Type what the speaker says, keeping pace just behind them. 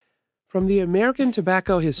From the American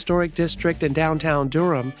Tobacco Historic District in downtown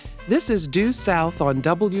Durham, this is Due South on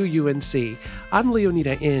WUNC. I'm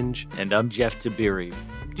Leonida Inge. And I'm Jeff Tiberi.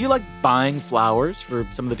 Do you like buying flowers for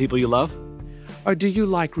some of the people you love? Or do you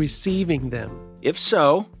like receiving them? If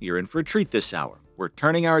so, you're in for a treat this hour. We're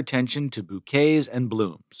turning our attention to bouquets and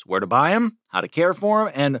blooms, where to buy them, how to care for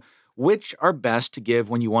them, and which are best to give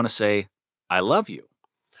when you want to say, I love you.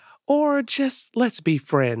 Or just let's be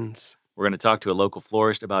friends. We're going to talk to a local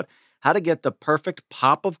florist about how to get the perfect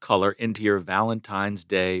pop of color into your Valentine's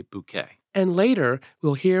Day bouquet. And later,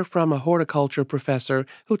 we'll hear from a horticulture professor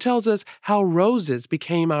who tells us how roses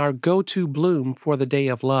became our go-to bloom for the Day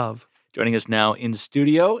of Love. Joining us now in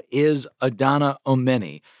studio is Adanna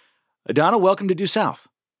Omeni. Adanna, welcome to Due South.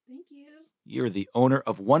 Thank you. You're the owner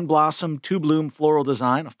of One Blossom, Two Bloom Floral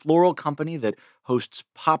Design, a floral company that hosts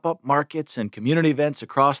pop-up markets and community events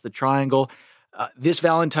across the Triangle. This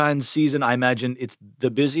Valentine's season, I imagine it's the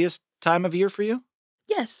busiest time of year for you?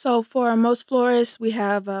 Yes. So for most florists, we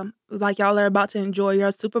have, like y'all are about to enjoy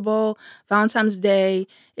your Super Bowl. Valentine's Day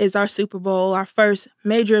is our Super Bowl, our first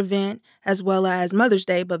major event, as well as Mother's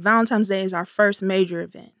Day. But Valentine's Day is our first major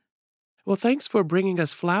event. Well, thanks for bringing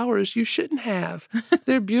us flowers. You shouldn't have.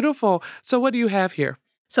 They're beautiful. So what do you have here?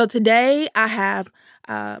 So today I have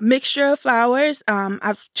a mixture of flowers.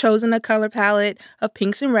 I've chosen a color palette of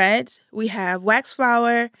pinks and reds. We have wax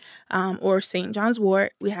flower or St. John's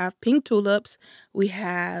wort. We have pink tulips. We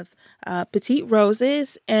have petite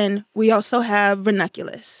roses. And we also have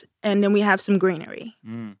ranunculus. And then we have some greenery.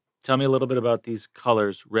 Tell me a little bit about these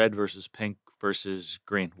colors, red versus pink versus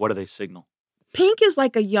green. What do they signal? Pink is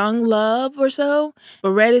like a young love or so,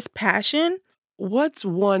 but red is passion. What's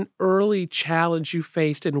one early challenge you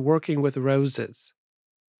faced in working with roses?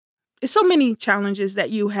 It's so many challenges that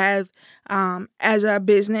you have as a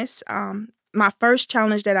business. My first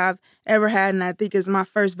challenge that I've ever had, and I think is my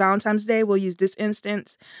first Valentine's Day, we'll use this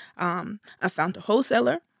instance. I found a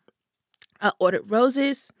wholesaler. I ordered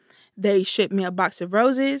roses. They shipped me a box of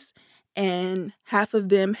roses, and half of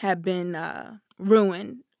them have been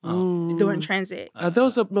ruined during transit. Are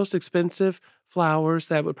those the most expensive flowers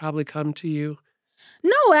that would probably come to you?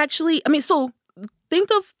 No, actually. So think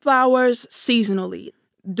of flowers seasonally.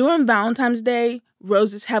 During Valentine's Day,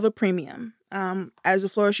 roses have a premium. As a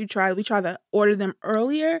florist, we try to order them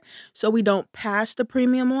earlier so we don't pass the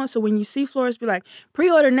premium on. So when you see florists be like,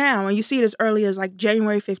 pre-order now, and you see it as early as like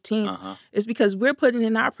January 15th, it's because we're putting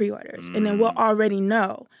in our pre-orders. And then we'll already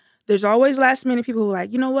know. There's always last minute people who are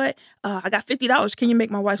like, you know what? I got $50. Can you make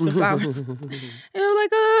my wife some flowers? And I'm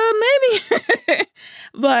like, maybe.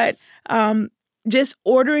 But just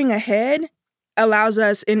ordering ahead allows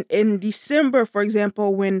us in December, for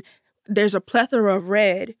example, when there's a plethora of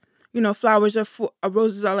red, flowers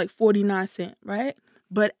roses are like 49 cents, right?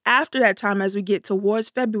 But after that time, as we get towards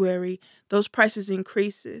February, those prices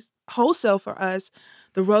increases. Wholesale for us,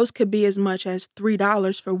 the rose could be as much as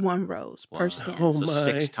 $3 for one rose per stem. Oh, So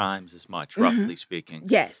 6 times as much, roughly speaking.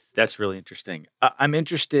 Yes. That's really interesting. I'm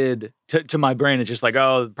interested, to my brain, it's just like,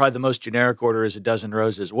 probably the most generic order is a dozen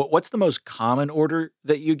roses. What's the most common order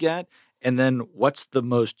that you get? And then what's the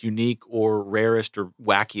most unique or rarest or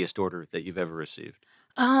wackiest order that you've ever received?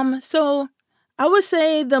 So I would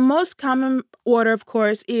say the most common order, of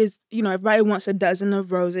course, is, everybody wants a dozen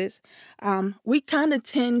of roses. We kind of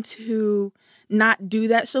tend to not do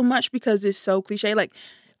that so much because it's so cliche. Like,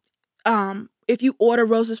 if you order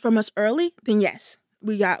roses from us early, then yes,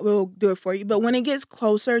 we'll do it for you. But when it gets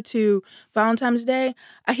closer to Valentine's Day,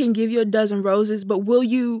 I can give you a dozen roses, but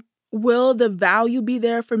will the value be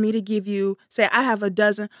there for me to give you, say I have a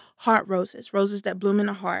dozen heart roses that bloom in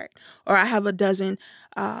a heart, or I have a dozen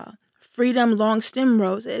freedom long stem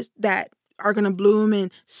roses that are going to bloom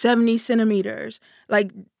in 70 centimeters.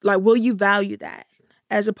 Like, will you value that?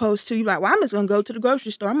 As opposed to, you're like, well, I'm just going to go to the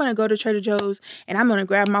grocery store. I'm going to go to Trader Joe's, and I'm going to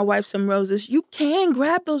grab my wife some roses. You can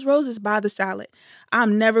grab those roses by the salad.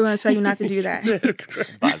 I'm never going to tell you not to do that.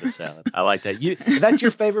 Buy the salad. I like that. That's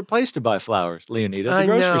your favorite place to buy flowers, Leonida, the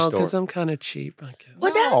grocery store. I know, because I'm kind of cheap, I guess.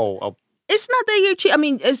 Well, it's not that you're cheap.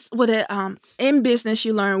 It's what in business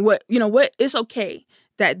you learn what it's okay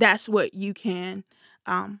that's what you can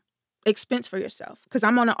expense for yourself. Because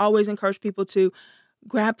I'm going to always encourage people to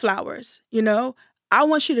grab flowers, I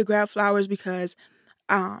want you to grab flowers because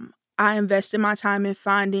I invested my time in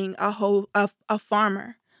finding a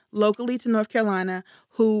farmer locally to North Carolina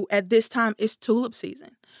who at this time is tulip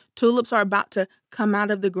season. Tulips are about to come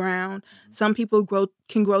out of the ground. Some people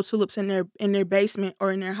can grow tulips in their basement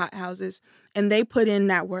or in their hothouses, and they put in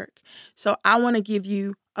that work. So I want to give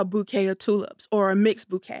you a bouquet of tulips or a mixed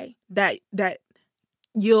bouquet that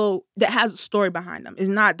has a story behind them. It's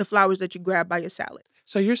not the flowers that you grab by your salad.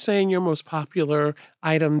 So you're saying your most popular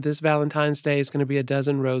item this Valentine's Day is going to be a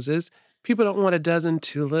dozen roses. People don't want a dozen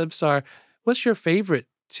tulips. Or what's your favorite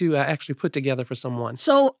to actually put together for someone?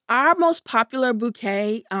 So our most popular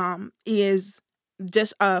bouquet is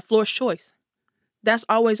just florist choice. That's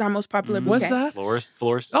always our most popular bouquet. What's that? Florist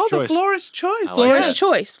Oh, choice. the florist choice. I like Florist that.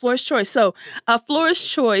 choice. Florist choice. So a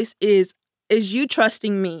florist choice is you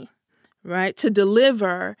trusting me, right, to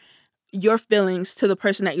deliver your feelings to the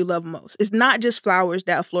person that you love most. It's not just flowers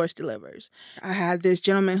that a florist delivers. I had this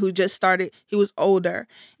gentleman who just started, he was older,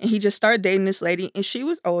 and he just started dating this lady, and she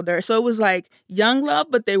was older. So it was like young love,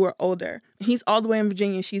 but they were older. He's all the way in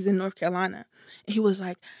Virginia. She's in North Carolina. And he was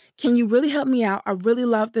like, can you really help me out? I really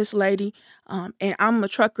love this lady, and I'm a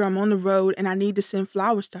trucker. I'm on the road, and I need to send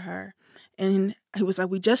flowers to her. And he was like,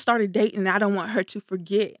 we just started dating, and I don't want her to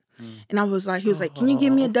forget. And I was like, he was like, can you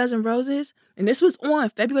give me a dozen roses? And this was on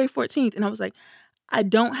February 14th. And I was like, I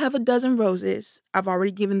don't have a dozen roses. I've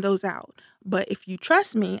already given those out. But if you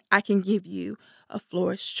trust me, I can give you a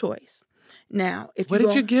florist choice. Now, if What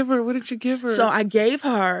did you give her? What did you give her? So I gave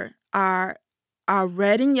her our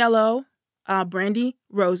red and yellow brandy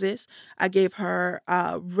roses. I gave her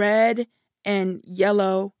red and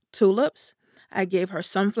yellow tulips. I gave her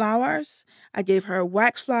sunflowers. I gave her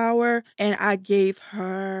wax flower, and I gave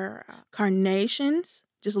her carnations,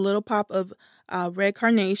 just a little pop of red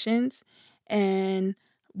carnations. And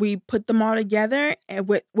we put them all together and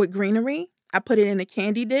with greenery. I put it in a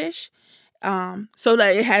candy dish so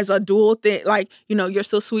that it has a dual thing. Like, you're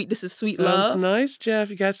so sweet. This is sweet love. Sounds nice, Jeff.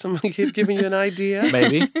 You got somebody giving you an idea?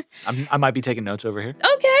 Maybe. I might be taking notes over here.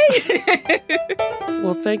 Okay.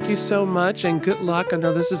 Well, thank you so much and good luck. I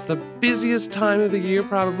know this is the busiest time of the year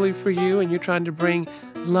probably for you, and you're trying to bring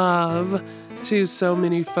love to so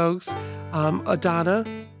many folks. Adanna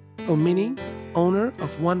Omeni, owner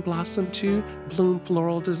of One Blossom 2 Bloom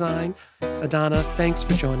Floral Design. Adanna, thanks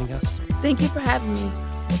for joining us. Thank you for having me.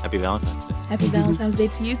 Happy Valentine's Day. Happy Valentine's Day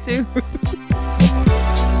to you too.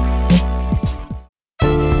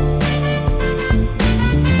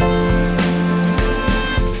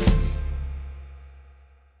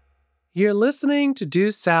 You're listening to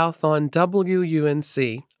Due South on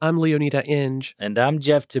WUNC. I'm Leonita Inge. And I'm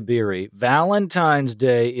Jeff Tiberi. Valentine's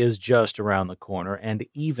Day is just around the corner, and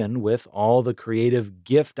even with all the creative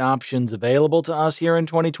gift options available to us here in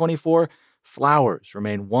 2024, flowers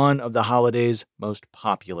remain one of the holiday's most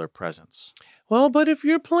popular presents. Well, but if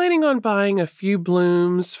you're planning on buying a few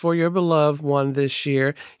blooms for your beloved one this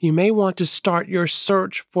year, you may want to start your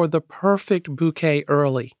search for the perfect bouquet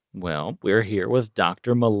early. Well, we're here with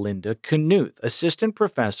Dr. Melinda Knuth, Assistant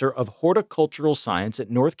Professor of Horticultural Science at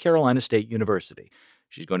North Carolina State University.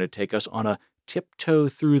 She's going to take us on a tiptoe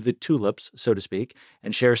through the tulips, so to speak,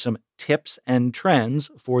 and share some tips and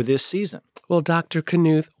trends for this season. Well, Dr.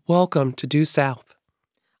 Knuth, welcome to Due South.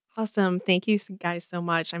 Awesome. Thank you guys so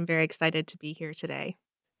much. I'm very excited to be here today.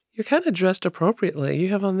 You're kind of dressed appropriately. You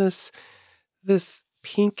have on this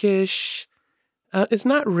pinkish, it's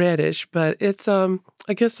not reddish, but it's, I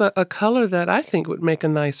guess, a color that I think would make a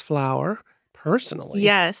nice flower, personally.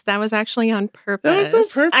 Yes, that was actually on purpose. That was on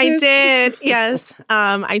purpose? I did, yes.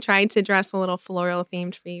 I tried to dress a little floral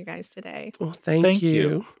themed for you guys today. Well, thank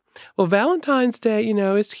you. Well, Valentine's Day,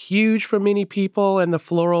 is huge for many people in the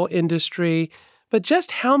floral industry, but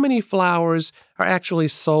just how many flowers are actually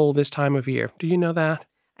sold this time of year? Do you know that?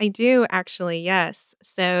 I do, actually, yes.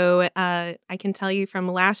 So I can tell you from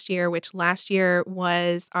last year, which last year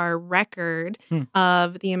was our record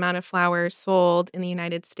of the amount of flowers sold in the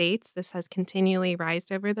United States. This has continually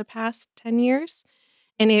risen over the past 10 years.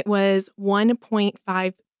 And it was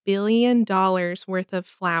 $1.5 billion worth of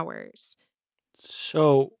flowers.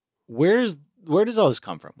 So where does all this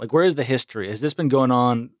come from? Like, where is the history? Has this been going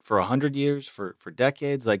on for 100 years, for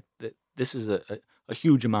decades? Like, this is a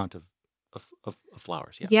huge amount of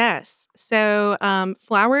flowers. Yeah. Yes. So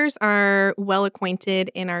flowers are well acquainted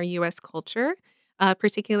in our U.S. culture,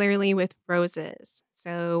 particularly with roses.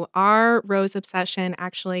 So our rose obsession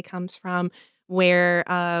actually comes from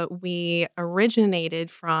where we originated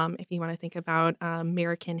from, if you want to think about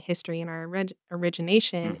American history and our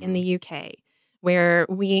origination in the UK, where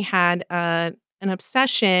we had an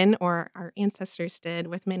obsession, or our ancestors did,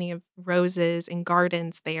 with many of roses and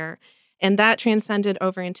gardens there. And that transcended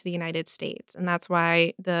over into the United States. And that's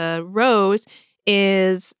why the rose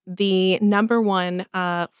is the number one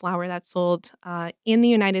flower that's sold in the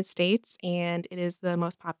United States. And it is the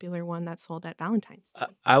most popular one that's sold at Valentine's Day.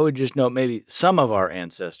 I would just note maybe some of our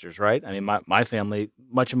ancestors, right? I mean, my family,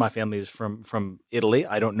 much of my family is from Italy.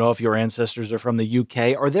 I don't know if your ancestors are from the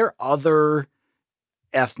UK. Are there other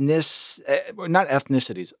not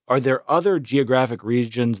ethnicities, are there other geographic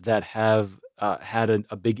regions that have had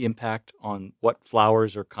a big impact on what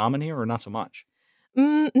flowers are common here, or not so much?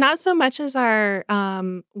 Not so much as our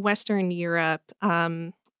Western Europe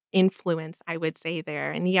influence, I would say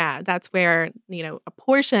there. And yeah, that's where, a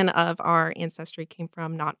portion of our ancestry came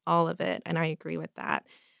from, not all of it. And I agree with that.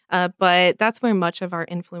 But that's where much of our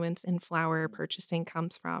influence in flower purchasing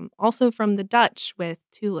comes from. Also from the Dutch with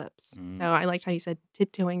tulips. So I liked how you said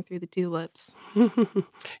tiptoeing through the tulips.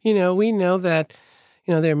 We know that,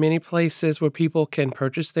 there are many places where people can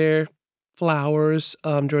purchase their flowers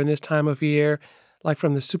during this time of year, like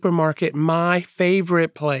from the supermarket. My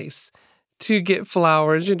favorite place to get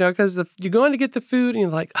flowers, because you're going to get the food and you're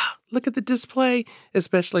like, oh, look at the display,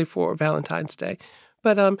 especially for Valentine's Day.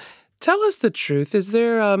 But tell us the truth. Is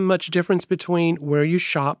there much difference between where you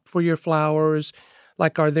shop for your flowers?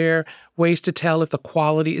 Like, are there ways to tell if the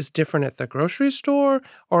quality is different at the grocery store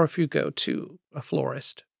or if you go to a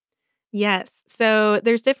florist? Yes. So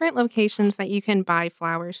there's different locations that you can buy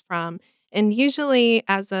flowers from. And usually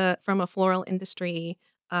from a floral industry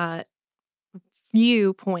uh,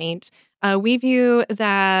 viewpoint, we view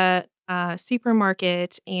that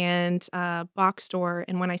supermarket and box store.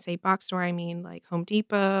 And when I say box store, I mean like Home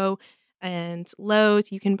Depot and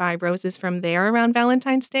Lowe's. You can buy roses from there around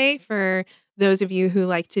Valentine's Day. For those of you who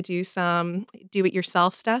like to do some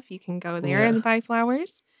do-it-yourself stuff, you can go there and buy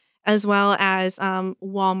flowers, as well as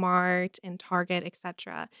Walmart and Target,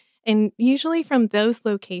 etc. And usually from those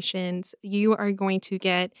locations, you are going to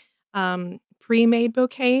get pre-made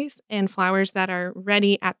bouquets and flowers that are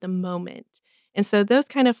ready at the moment. And so those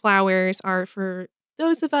kind of flowers are for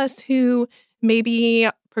those of us who maybe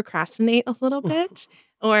procrastinate a little bit,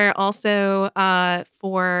 or also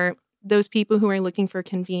for those people who are looking for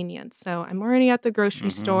convenience. So I'm already at the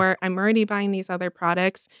grocery store. I'm already buying these other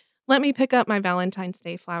products. Let me pick up my Valentine's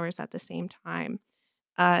Day flowers at the same time.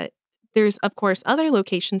 There's, of course, other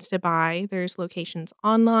locations to buy. There's locations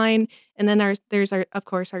online. And then there's of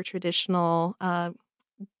course, our traditional,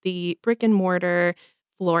 the brick and mortar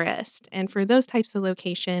florist. And for those types of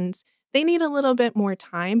locations, they need a little bit more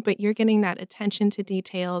time, but you're getting that attention to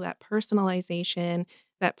detail, that personalization,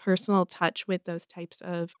 that personal touch with those types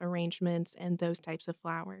of arrangements and those types of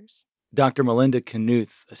flowers. Dr. Melinda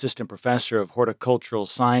Knuth, Assistant Professor of Horticultural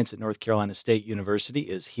Science at North Carolina State University,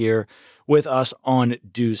 is here with us on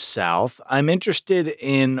Due South. I'm interested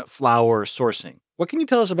in flower sourcing. What can you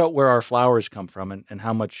tell us about where our flowers come from and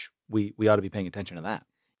how much we ought to be paying attention to that?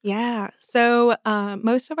 Yeah. So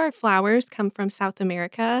most of our flowers come from South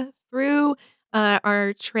America through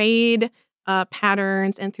our trade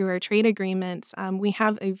patterns and through our trade agreements. We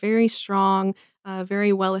have a very strong,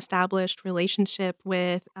 very well-established relationship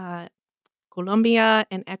with Colombia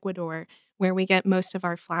and Ecuador, where we get most of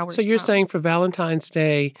our flowers So you're from. saying for Valentine's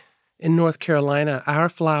Day in North Carolina, our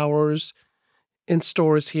flowers in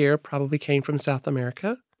stores here probably came from South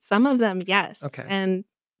America? Some of them, yes. Okay. And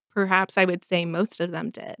perhaps I would say most of them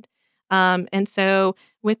did. And so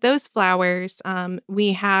with those flowers,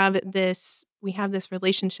 we have this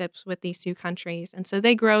relationships with these two countries. And so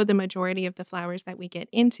they grow the majority of the flowers that we get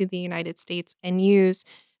into the United States and use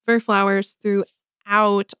for flowers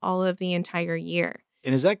throughout all of the entire year.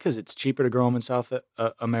 And is that because it's cheaper to grow them in South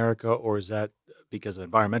America, or is that because of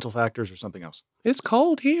environmental factors or something else? It's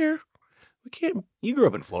cold here. We can't. You grew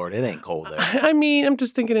up in Florida. It ain't cold there. I mean, I'm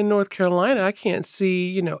just thinking in North Carolina, I can't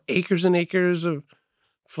see, acres and acres of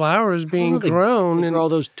flowers being grown. They grow all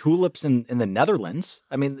those tulips in the Netherlands.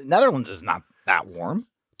 I mean, the Netherlands is not that warm.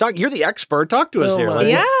 You're the expert. Talk to us here. my.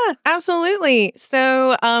 Yeah, absolutely.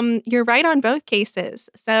 So you're right on both cases.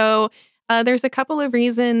 So there's a couple of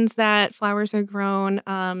reasons that flowers are grown,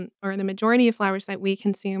 or the majority of flowers that we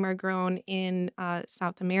consume are grown in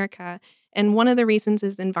South America. And one of the reasons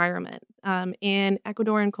is environment. In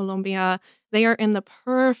Ecuador and Colombia, they are in the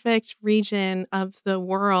perfect region of the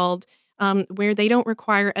world where they don't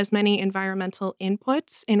require as many environmental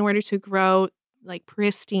inputs in order to grow like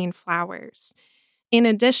pristine flowers. In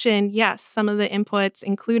addition, yes, some of the inputs,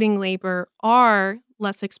 including labor, are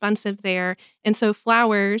less expensive there. And so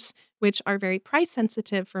flowers, which are very price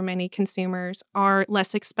sensitive for many consumers, are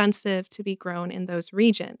less expensive to be grown in those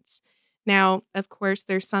regions. Now, of course,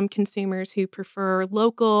 there's some consumers who prefer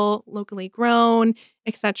locally grown,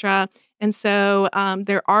 etc. And so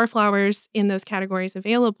there are flowers in those categories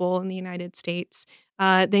available in the United States.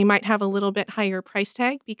 They might have a little bit higher price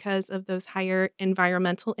tag because of those higher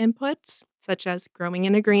environmental inputs, such as growing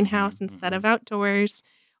in a greenhouse instead of outdoors,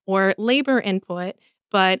 or labor input.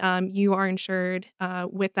 But you are insured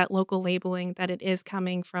with that local labeling that it is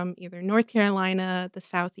coming from either North Carolina, the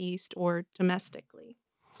Southeast, or domestically.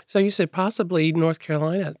 So you said possibly North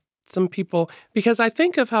Carolina. Some people, because I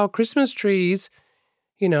think of how Christmas trees,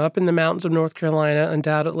 up in the mountains of North Carolina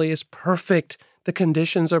undoubtedly is perfect. The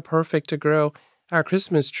conditions are perfect to grow our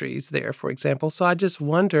Christmas trees there, for example. So I just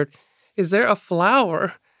wondered, is there a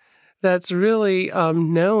flower that's really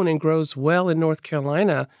known and grows well in North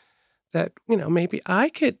Carolina that, maybe I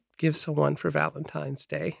could give someone for Valentine's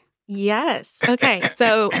Day? Yes. Okay.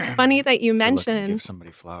 So funny that you If you're looking to mentioned. give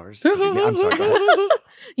somebody flowers. I'm sorry. Go ahead.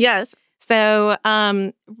 Yes. So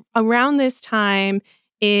around this time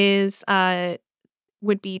is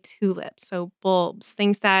would be tulips, so bulbs,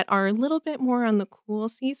 things that are a little bit more on the cool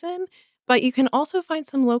season. But you can also find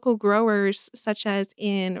some local growers, such as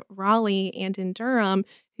in Raleigh and in Durham,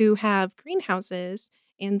 who have greenhouses,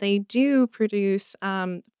 and they do produce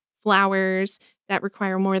flowers that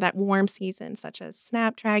require more of that warm season, such as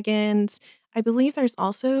snapdragons. I believe there's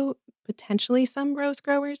also potentially some rose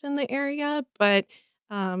growers in the area, but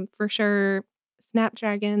for sure,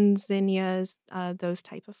 snapdragons, zinnias, those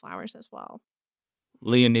type of flowers as well.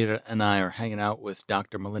 Leonida and I are hanging out with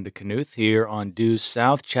Dr. Melinda Knuth here on Due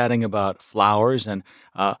South, chatting about flowers and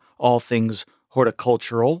all things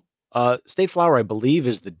horticultural. State flower, I believe,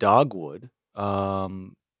 is the dogwood.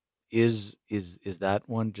 Is that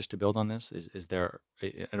one, just to build on this? Is there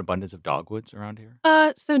an abundance of dogwoods around here?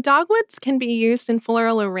 So dogwoods can be used in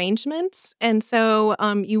floral arrangements, and so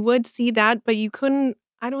you would see that, but you couldn't.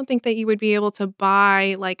 I don't think that you would be able to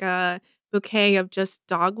buy like a bouquet of just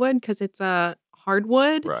dogwood because it's a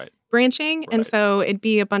hardwood Right. branching, and Right. so it'd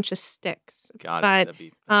be a bunch of sticks. Got it. But That'd be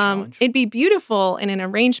a challenge. it'd be beautiful in an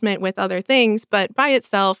arrangement with other things, but by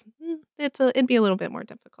itself, it'd be a little bit more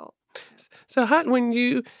difficult. So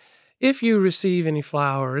if you receive any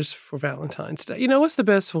flowers for Valentine's Day, what's the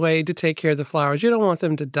best way to take care of the flowers? You don't want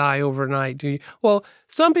them to die overnight, do you? Well,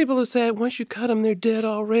 some people have said once you cut them, they're dead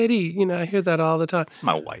already. I hear that all the time.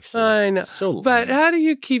 My wife says. I know. So But lame. how do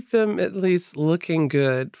you keep them at least looking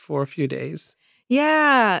good for a few days?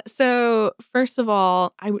 Yeah. So first of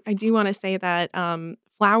all, I do want to say that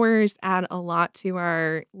flowers add a lot to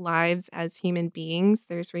our lives as human beings.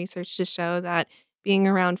 There's research to show that being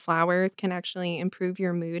around flowers can actually improve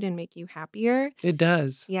your mood and make you happier. It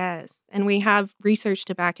does. Yes. And we have research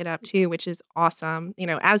to back it up too, which is awesome.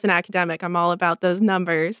 As an academic, I'm all about those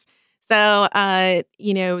numbers. So,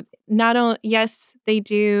 not only, yes, they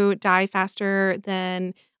do die faster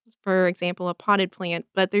than, for example, a potted plant,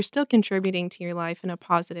 but they're still contributing to your life in a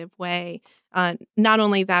positive way. Not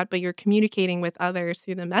only that, but you're communicating with others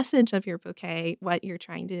through the message of your bouquet, what you're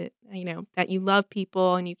trying to, that you love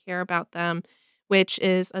people and you care about them, which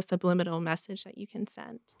is a subliminal message that you can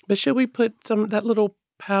send. But should we put that little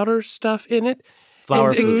powder stuff in it?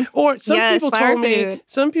 Flower food. Or Yes, people flower told me, food.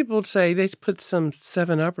 some people say they put some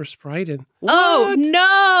 7-Up or Sprite in. Oh, What?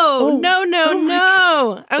 no, no, Oh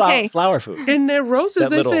my no. Okay. Flower food. And their roses, That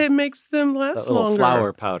they little- say it makes them That last little longer.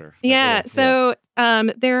 flower powder. That Yeah. little- So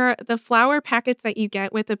there are the flower packets that you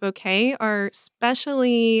get with a bouquet are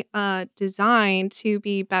specially designed to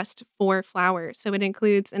be best for flowers. So it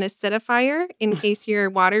includes an acidifier in case your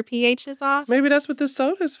water pH is off. Maybe that's what the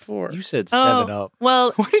soda's for. You said Oh, 7-Up.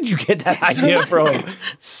 Well, Where did you get that idea from?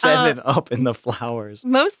 7-Up in the flowers.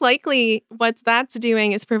 most likely what that's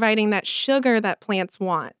doing is providing that sugar that plants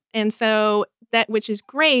want. And so which is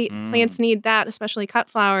great. Plants need that, especially cut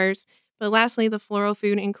flowers. But lastly, the floral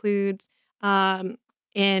food includes an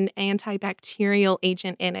antibacterial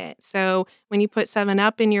agent in it. So when you put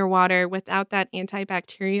 7-Up in your water without that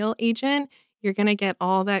antibacterial agent, you're going to get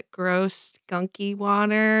all that gross, skunky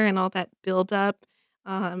water and all that buildup.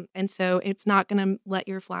 And so it's not going to let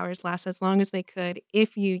your flowers last as long as they could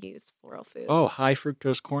if you use floral food. Oh, high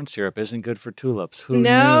fructose corn syrup isn't good for tulips. Who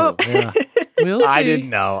No. knew? Yeah. We'll see. I didn't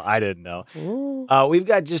know. Ooh. We've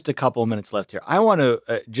got just a couple of minutes left here. I want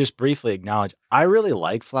to just briefly acknowledge, I really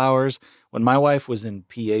like flowers. When my wife was in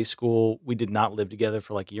PA school, we did not live together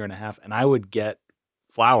for like a year and a half, and I would get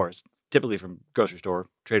flowers, typically from grocery store,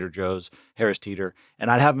 Trader Joe's, Harris Teeter,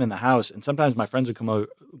 and I'd have them in the house. And sometimes my friends would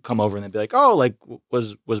come over and they'd be like, "Oh, like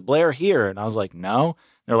was Blair here?" And I was like, "No." And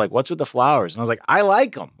they're like, "What's with the flowers?" And I was like, "I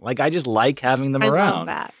like them. Like I just like having them I around." love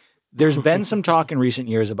that. There's been some talk in recent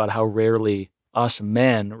years about how rarely us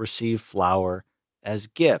men receive flower as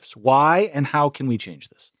gifts. Why and how can we change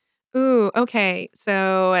this? Ooh, okay.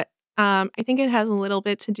 So I think it has a little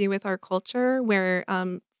bit to do with our culture where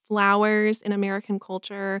flowers in American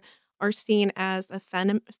culture are seen as a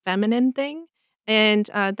feminine thing. And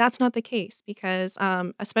that's not the case because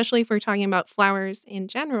especially if we're talking about flowers in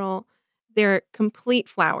general, they're complete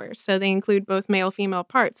flowers. So they include both male, female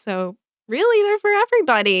parts. So really they're for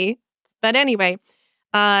everybody. But anyway,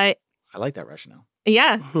 I like that rationale.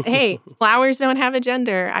 yeah. Hey, flowers don't have a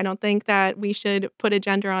gender. I don't think that we should put a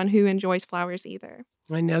gender on who enjoys flowers either.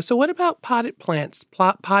 I know. So what about potted plants?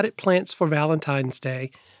 Potted plants for Valentine's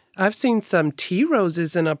Day. I've seen some tea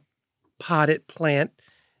roses in a potted plant.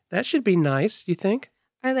 That should be nice, you think?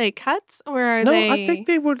 Are they cuts or are No, they? I think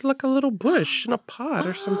they were like a little bush in a pot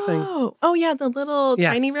or something. Oh yeah, the little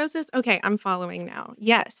tiny Yes. roses. Okay, I'm following now.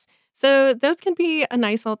 Yes. So those can be a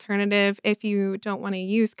nice alternative if you don't want to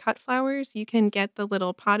use cut flowers. You can get the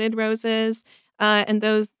little potted roses, and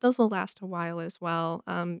those will last a while as well.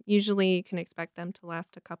 Usually, you can expect them to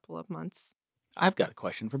last a couple of months. I've got a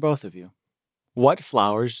question for both of you. What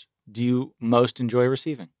flowers do you most enjoy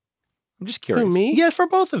receiving? I'm just Who, curious. me? Yeah, for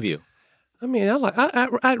both of you. I mean,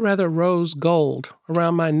 I'd rather rose gold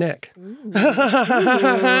around my neck. Ooh.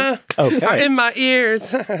 Okay. In my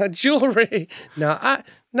ears, jewelry.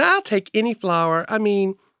 I'll take any flower. I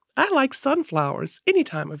mean, I like sunflowers any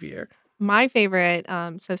time of year. My favorite.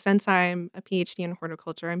 So since I'm a PhD in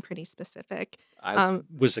horticulture, I'm pretty specific. I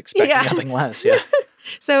was expecting yeah. nothing less. Yeah.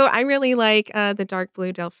 So I really like the dark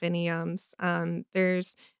blue delphiniums.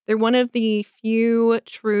 They're one of the few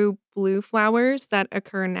true blue flowers that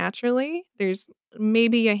occur naturally. There's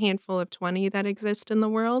maybe a handful of 20 that exist in the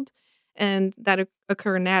world, and that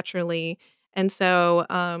occur naturally. And so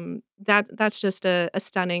that's just a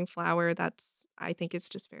stunning flower. I think it's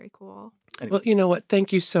just very cool. Well, you know what?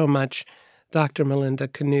 Thank you so much, Dr. Melinda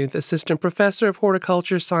Knuth, Assistant Professor of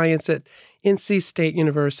Horticulture Science at NC State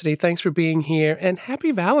University. Thanks for being here, and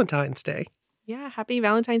happy Valentine's Day. Yeah, happy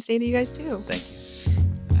Valentine's Day to you guys too. Thank you.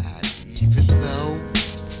 And even though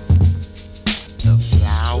the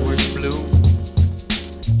flowers bloom,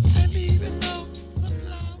 and even though the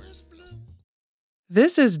flowers bloom.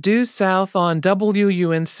 This is Due South on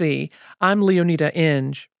WUNC. I'm Leonida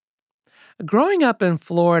Inge. Growing up in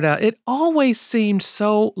Florida, it always seemed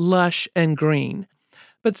so lush and green.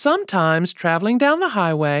 But sometimes, traveling down the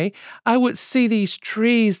highway, I would see these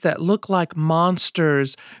trees that looked like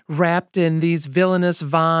monsters wrapped in these villainous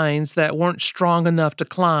vines that weren't strong enough to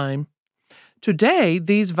climb. Today,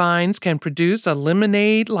 these vines can produce a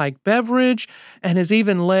lemonade-like beverage and has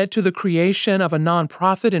even led to the creation of a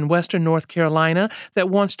nonprofit in Western North Carolina that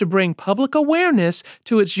wants to bring public awareness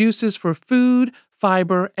to its uses for food,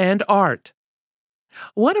 fiber, and art.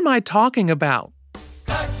 What am I talking about?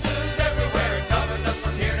 Kudzu's everywhere, it covers us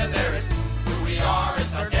from here to there. It's who we are,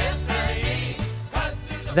 it's our destiny.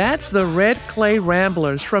 Kudzu's That's the Red Clay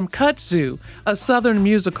Ramblers from Kudzu, a Southern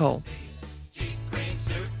musical. cheap green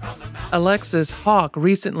suit on the mountain. Alexis Hauk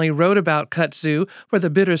recently wrote about kudzu for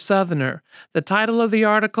The Bitter Southerner. The title of the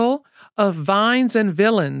article, Of Vines and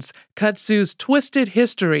Villains, Kudzu's Twisted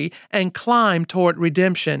History and Climb Toward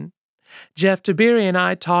Redemption. Jeff Tiberi and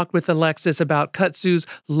I talked with Alexis about kudzu's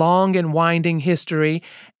long and winding history,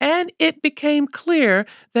 and it became clear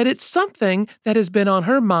that it's something that has been on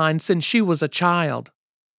her mind since she was a child.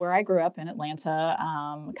 Where I grew up in Atlanta,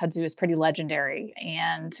 kudzu is pretty legendary,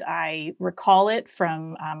 and I recall it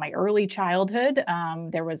from my early childhood.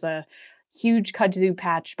 There was a huge kudzu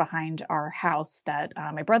patch behind our house that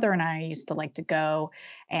my brother and I used to like to go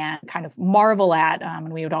and kind of marvel at,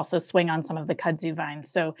 and we would also swing on some of the kudzu vines.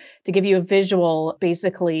 So to give you a visual,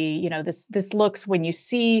 basically, this looks when you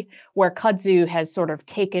see where kudzu has sort of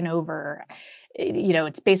taken over.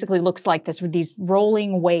 It's basically looks like these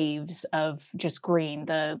rolling waves of just green.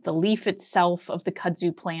 The leaf itself of the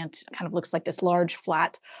kudzu plant kind of looks like this large,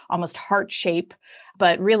 flat, almost heart shape.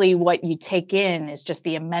 But really what you take in is just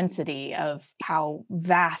the immensity of how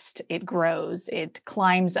vast it grows. It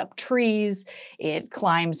climbs up trees. It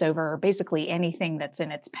climbs over basically anything that's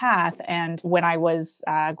in its path. And when I was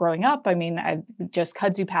growing up, just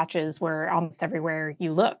kudzu patches were almost everywhere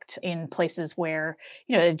you looked, in places where,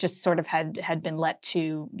 it just sort of had been let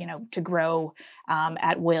to grow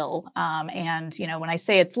at will. When I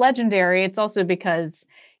say it's legendary, it's also because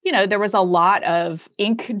there was a lot of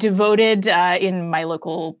ink devoted in my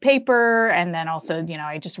local paper. And then also,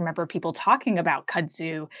 I just remember people talking about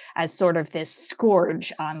kudzu as sort of this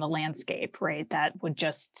scourge on the landscape, right? That would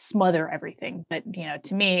just smother everything. But,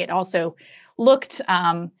 to me, it also looked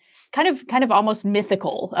kind of almost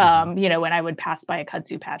mythical. When I would pass by a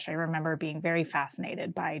kudzu patch, I remember being very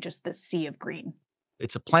fascinated by just the sea of green.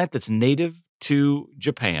 It's a plant that's native to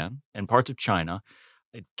Japan and parts of China.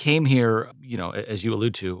 It came here, as you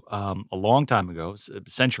allude to, a long time ago, a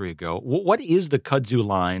century ago. What is the kudzu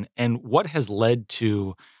line, and what has led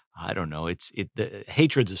to, I don't know, the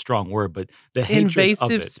hatred's a strong word, but the hatred of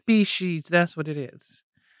Invasive it. species, that's what it is.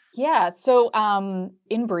 Yeah. So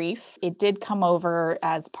in brief, it did come over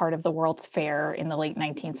as part of the World's Fair in the late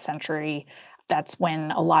 19th century. that's when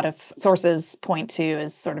a lot of sources point to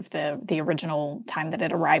as sort of the original time that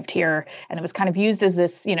it arrived here. And it was kind of used as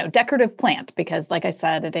this, decorative plant because, like I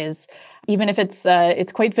said, it is, even if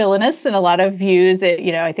it's quite villainous in a lot of views,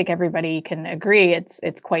 I think everybody can agree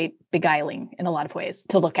it's quite beguiling in a lot of ways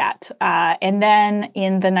to look at. And then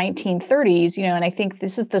in the 1930s, and I think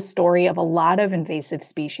this is the story of a lot of invasive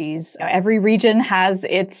species. Every region has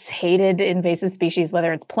its hated invasive species,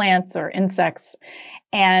 whether it's plants or insects.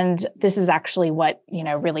 And this is actually what,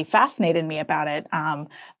 really fascinated me about it.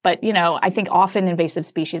 But I think often invasive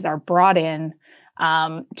species are brought in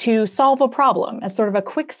to solve a problem as sort of a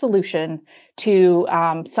quick solution to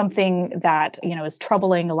something that, is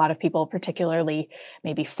troubling a lot of people, particularly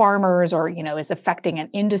maybe farmers or, is affecting an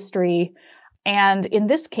industry. And in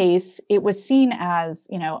this case, it was seen as,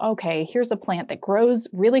 okay, here's a plant that grows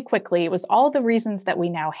really quickly. It was all the reasons that we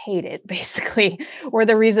now hate it, basically, were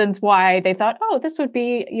the reasons why they thought, oh, this would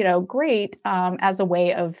be, great as a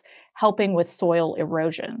way of helping with soil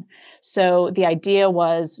erosion. So the idea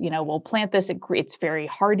was, we'll plant this. It's very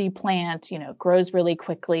hardy plant, grows really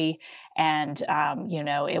quickly. And,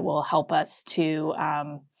 it will help us to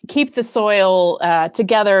keep the soil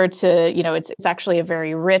together to, it's actually a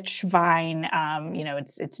very rich vine,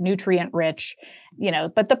 it's nutrient rich,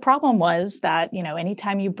 but the problem was that,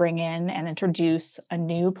 anytime you bring in and introduce a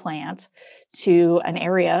new plant to an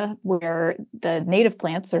area where the native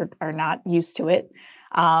plants are not used to it,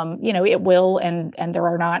 it will, and there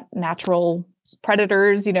are not natural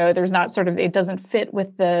predators, there's not it doesn't fit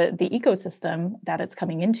with the ecosystem that it's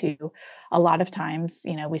coming into. A lot of times,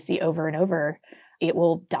 we see over and over, it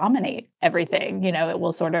will dominate everything, it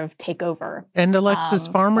will sort of take over. And Alexis,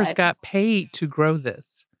 farmers got paid to grow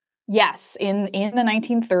this. Yes, in the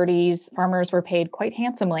 1930s, farmers were paid quite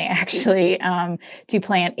handsomely, actually, to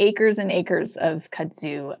plant acres and acres of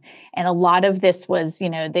kudzu. And a lot of this was,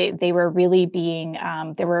 they were really being,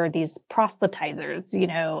 there were these proselytizers,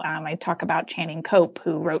 I talk about Channing Cope,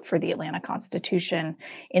 who wrote for the Atlanta Constitution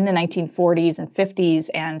in the 1940s and 50s.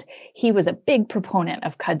 And he was a big proponent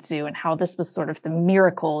of kudzu and how this was sort of the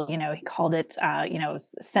miracle, he called it,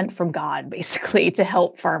 sent from God, basically, to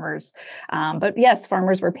help farmers. But yes,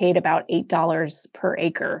 farmers were paid about $8 per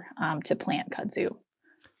acre to plant kudzu.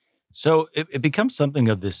 So it becomes something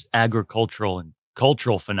of this agricultural and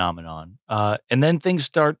cultural phenomenon. And then things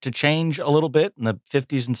start to change a little bit in the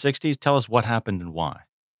 50s and 60s. Tell us what happened and why.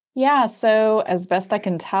 Yeah, so as best I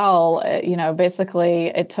can tell, basically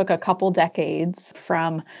it took a couple decades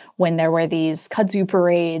from when there were these kudzu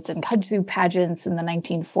parades and kudzu pageants in the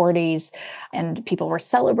 1940s, and people were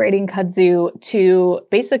celebrating kudzu, to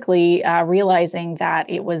basically realizing that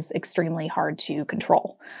it was extremely hard to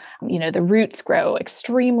control. The roots grow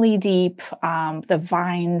extremely deep. The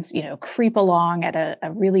vines, creep along at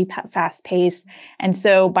a really fast pace. And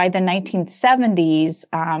so by the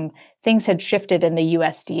 1970s, things had shifted, and the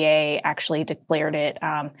USDA actually declared it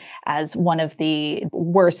as one of the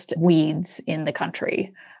worst weeds in the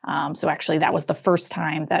country. So actually, that was the first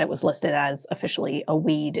time that it was listed as officially a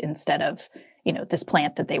weed instead of, this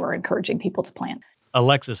plant that they were encouraging people to plant.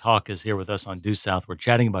 Alexis Hauk is here with us on Due South. We're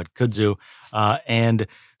chatting about kudzu and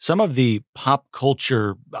some of the pop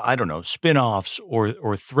culture, spin-offs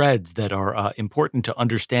or threads that are important to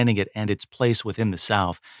understanding it and its place within the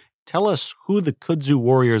South. Tell us who the kudzu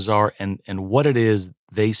warriors are and what it is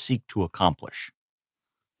they seek to accomplish.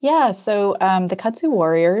 Yeah, so the Kudzu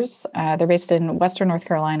Warriors, they're based in Western North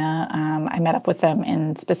Carolina. I met up with them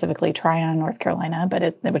in specifically Tryon, North Carolina,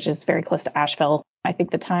 which is very close to Asheville. I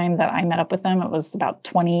think the time that I met up with them, it was about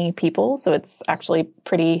 20 people. So it's actually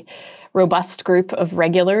pretty robust group of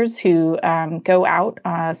regulars who go out,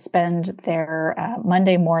 spend their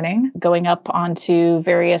Monday morning going up onto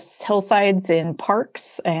various hillsides in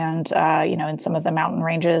parks and, in some of the mountain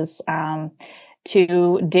ranges,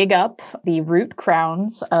 to dig up the root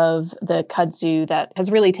crowns of the kudzu that has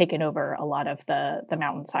really taken over a lot of the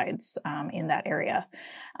mountainsides in that area.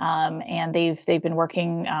 And they've been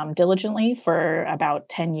working diligently for about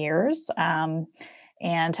 10 years and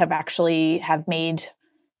have made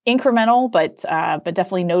incremental but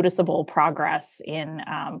definitely noticeable progress in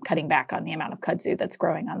cutting back on the amount of kudzu that's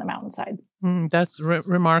growing on the mountainside. That's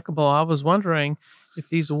remarkable. I was wondering if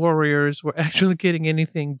these warriors were actually getting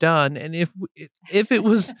anything done, and if it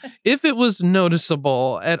was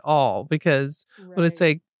noticeable at all, because when it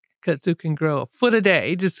say kudzu can grow a foot a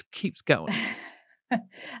day, it just keeps going.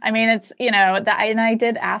 I mean, it's, and I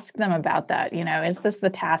did ask them about that, is this the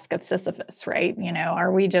task of Sisyphus, right?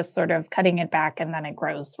 Are we just sort of cutting it back and then it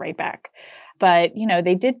grows right back? But,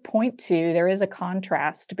 they did point to, there is a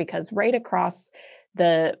contrast because right across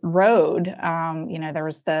the road, there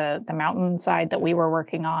was the mountainside that we were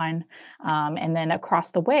working on. And then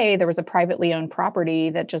across the way, there was a privately owned property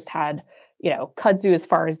that just had, kudzu as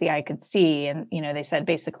far as the eye could see. And, they said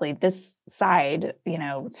basically this side,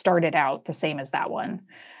 started out the same as that one.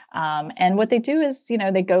 And what they do is,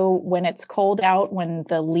 they go when it's cold out, when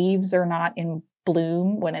the leaves are not in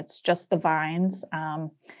bloom, when it's just the vines,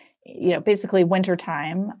 basically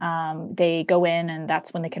wintertime, they go in and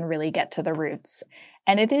that's when they can really get to the roots.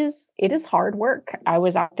 And it is hard work. I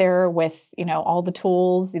was out there with, all the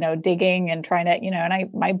tools, digging and trying to,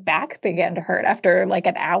 and my back began to hurt after like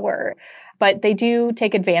an hour. But they do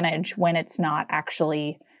take advantage when it's not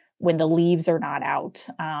actually, when the leaves are not out,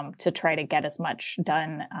 to try to get as much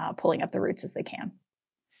done pulling up the roots as they can.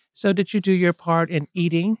 So did you do your part in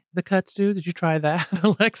eating the kudzu? Did you try that,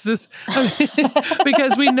 Alexis?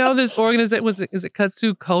 Because we know this organization, is it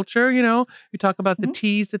kudzu culture? We talk about the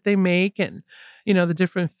teas that they make and, the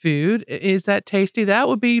different food. Is that tasty? That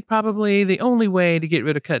would be probably the only way to get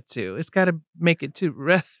rid of kudzu. It's got to make it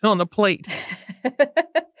on the plate.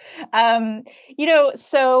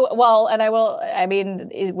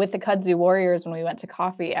 With the kudzu warriors, when we went to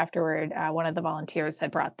coffee afterward, one of the volunteers had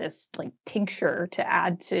brought this like tincture to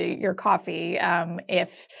add to your coffee,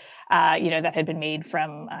 if that had been made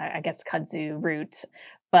from, kudzu root.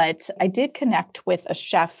 But I did connect with a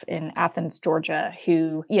chef in Athens, Georgia,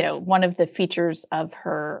 who, one of the features of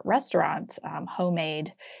her restaurant,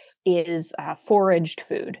 Homemade, is foraged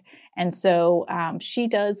food. And so she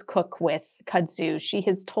does cook with kudzu. She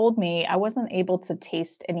has told me I wasn't able to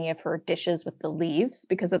taste any of her dishes with the leaves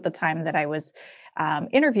because at the time that I was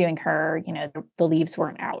interviewing her, the leaves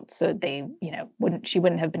weren't out. So they, she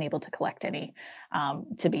wouldn't have been able to collect any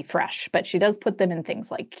to be fresh. But she does put them in things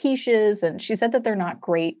like quiches. And she said that they're not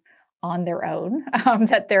great on their own,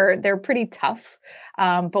 that they're pretty tough.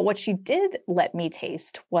 But what she did let me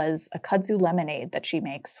taste was a kudzu lemonade that she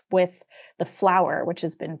makes with the flour, which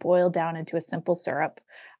has been boiled down into a simple syrup.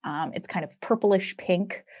 It's kind of purplish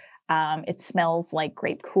pink. It smells like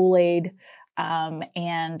grape Kool-Aid.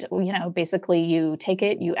 And basically you take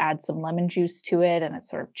it, you add some lemon juice to it, and it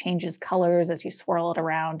sort of changes colors as you swirl it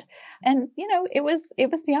around. And, it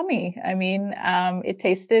was yummy. I mean, it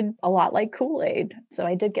tasted a lot like Kool-Aid. So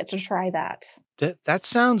I did get to try that. That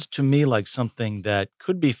sounds to me like something that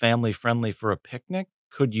could be family friendly for a picnic,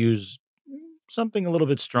 could use something a little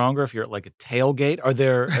bit stronger if you're at like a tailgate.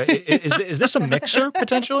 Is this a mixer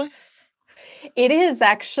potentially? It is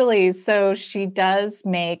actually. So she does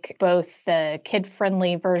make both the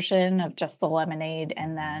kid-friendly version of just the lemonade,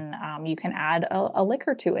 and then you can add a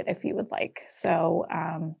liquor to it if you would like. So,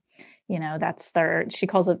 she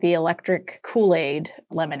calls it the electric Kool-Aid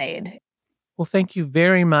lemonade. Well, thank you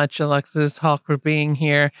very much, Alexis Hauk, for being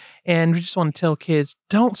here. And we just want to tell kids,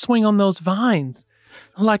 don't swing on those vines.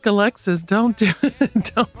 Like Alexis, don't do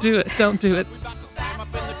it. Don't do it. Don't do it. We got to stand up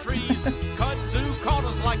in the trees. Kudzu caught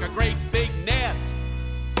us like a great big net.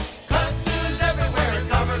 Kudzu's everywhere. It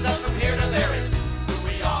covers us from here to there. It's who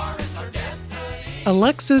we are. It's our destiny.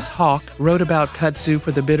 Alexis Hauk wrote about kudzu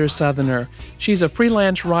for The Bitter Southerner. She's a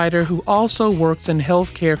freelance writer who also works in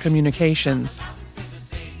healthcare communications.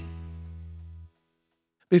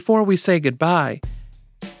 Before we say goodbye,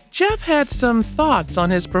 Jeff had some thoughts on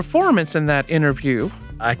his performance in that interview.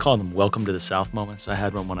 I call them welcome to the South moments. I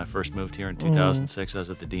had one when I first moved here in 2006. I was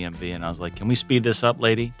at the DMV and I was like, can we speed this up,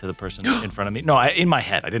 lady, to the person in front of me? No, in my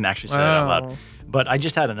head. I didn't actually say that out loud. But I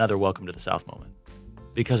just had another welcome to the South moment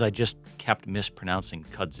because I just kept mispronouncing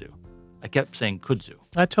kudzu. I kept saying kudzu.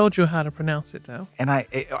 I told you how to pronounce it, though. And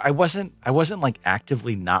I wasn't like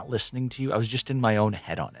actively not listening to you. I was just in my own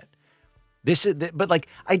head on it. But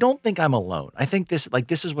I don't think I'm alone. I think this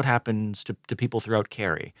is what happens to people throughout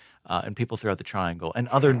Cary and people throughout the Triangle and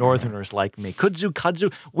other Northerners like me.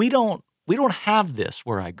 Kudzu. We don't have this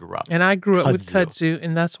where I grew up. And I grew up with kudzu,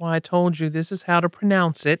 and that's why I told you this is how to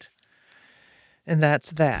pronounce it. And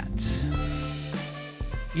that's that.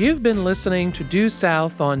 You've been listening to Due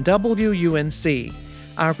South on WUNC.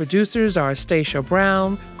 Our producers are Stacia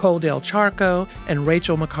Brown, Coldell Charco, and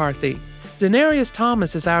Rachel McCarthy. Denarius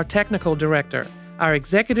Thomas is our technical director. Our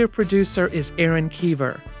executive producer is Aaron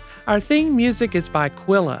Keever. Our theme music is by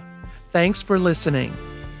Quilla. Thanks for listening.